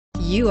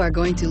You are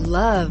going to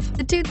love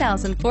the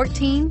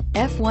 2014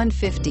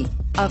 F-150.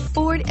 A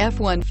Ford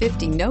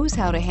F-150 knows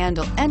how to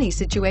handle any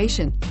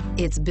situation.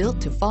 It's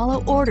built to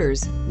follow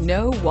orders,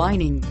 no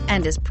whining,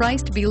 and is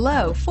priced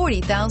below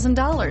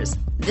 $40,000.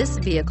 This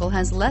vehicle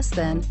has less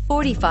than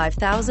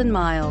 45,000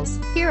 miles.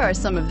 Here are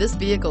some of this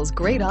vehicle's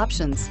great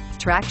options: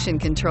 traction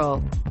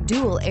control,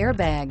 dual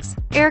airbags,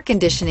 air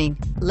conditioning,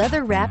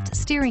 leather-wrapped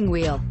steering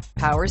wheel,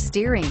 power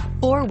steering,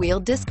 four-wheel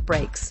disc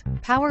brakes,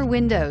 power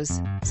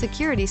windows,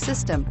 security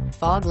system,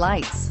 fog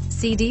lights,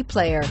 CD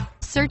player.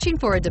 Searching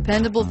for a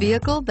dependable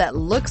vehicle that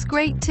looks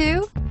great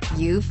too?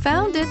 You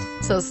found it,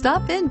 so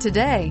stop in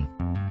today.